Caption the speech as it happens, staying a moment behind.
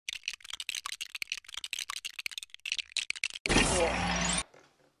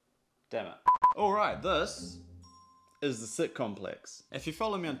Damn it. Alright, this is the Sit-Complex. If you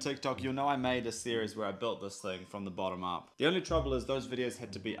follow me on TikTok, you'll know I made a series where I built this thing from the bottom up. The only trouble is those videos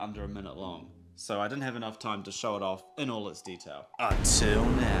had to be under a minute long, so I didn't have enough time to show it off in all its detail. Until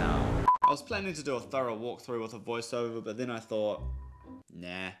now. I was planning to do a thorough walkthrough with a voiceover, but then I thought,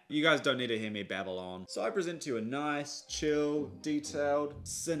 nah, you guys don't need to hear me babble on. So I present to you a nice, chill, detailed,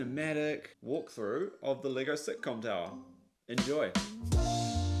 cinematic walkthrough of the LEGO Sitcom Tower. Enjoy.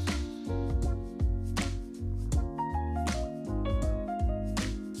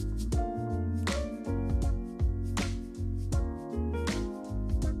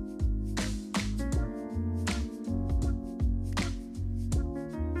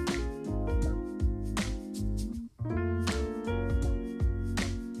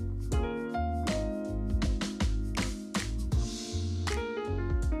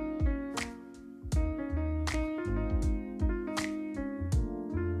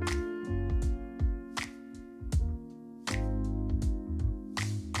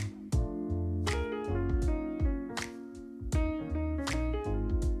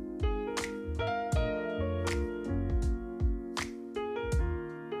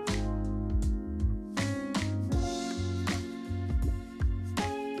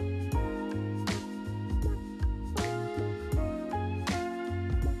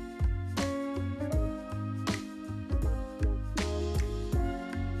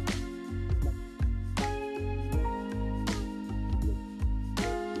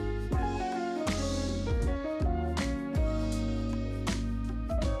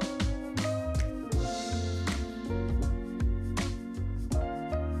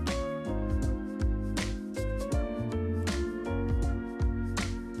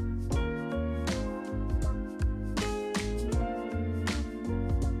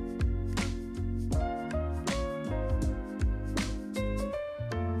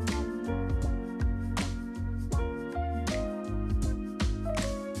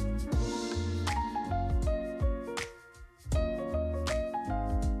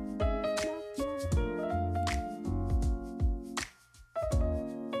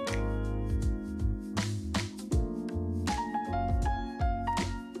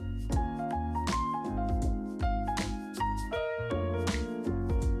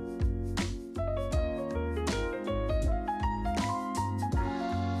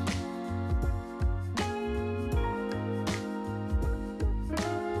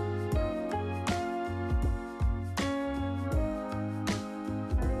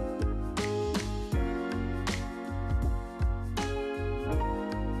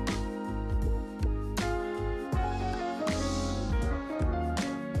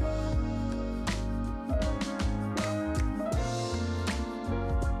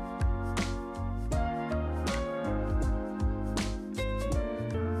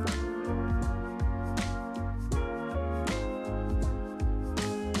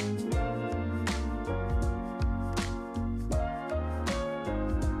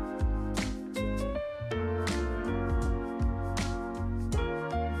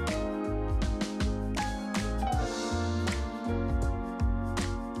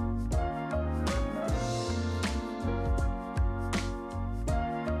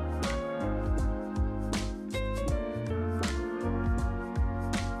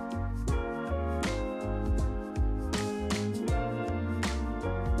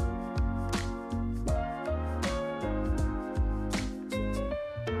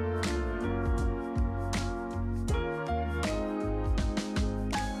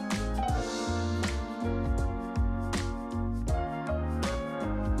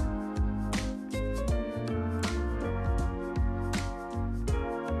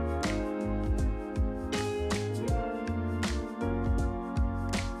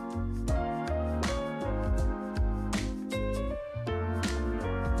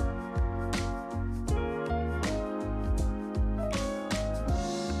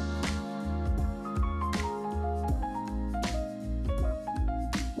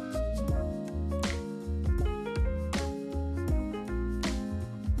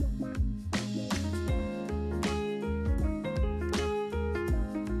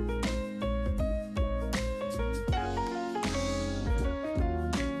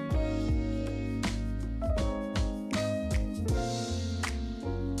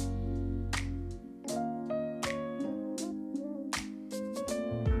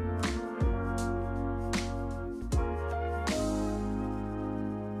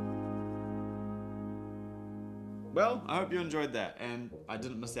 Well, I hope you enjoyed that, and I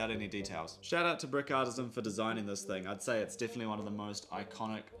didn't miss out any details. Shout out to Brick Artisan for designing this thing. I'd say it's definitely one of the most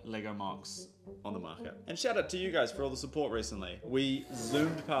iconic LEGO MOCs on the market. And shout out to you guys for all the support recently. We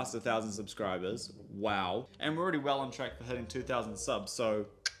zoomed past 1,000 subscribers, wow. And we're already well on track for hitting 2,000 subs, so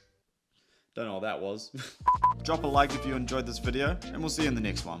don't know what that was. Drop a like if you enjoyed this video, and we'll see you in the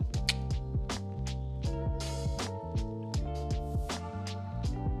next one.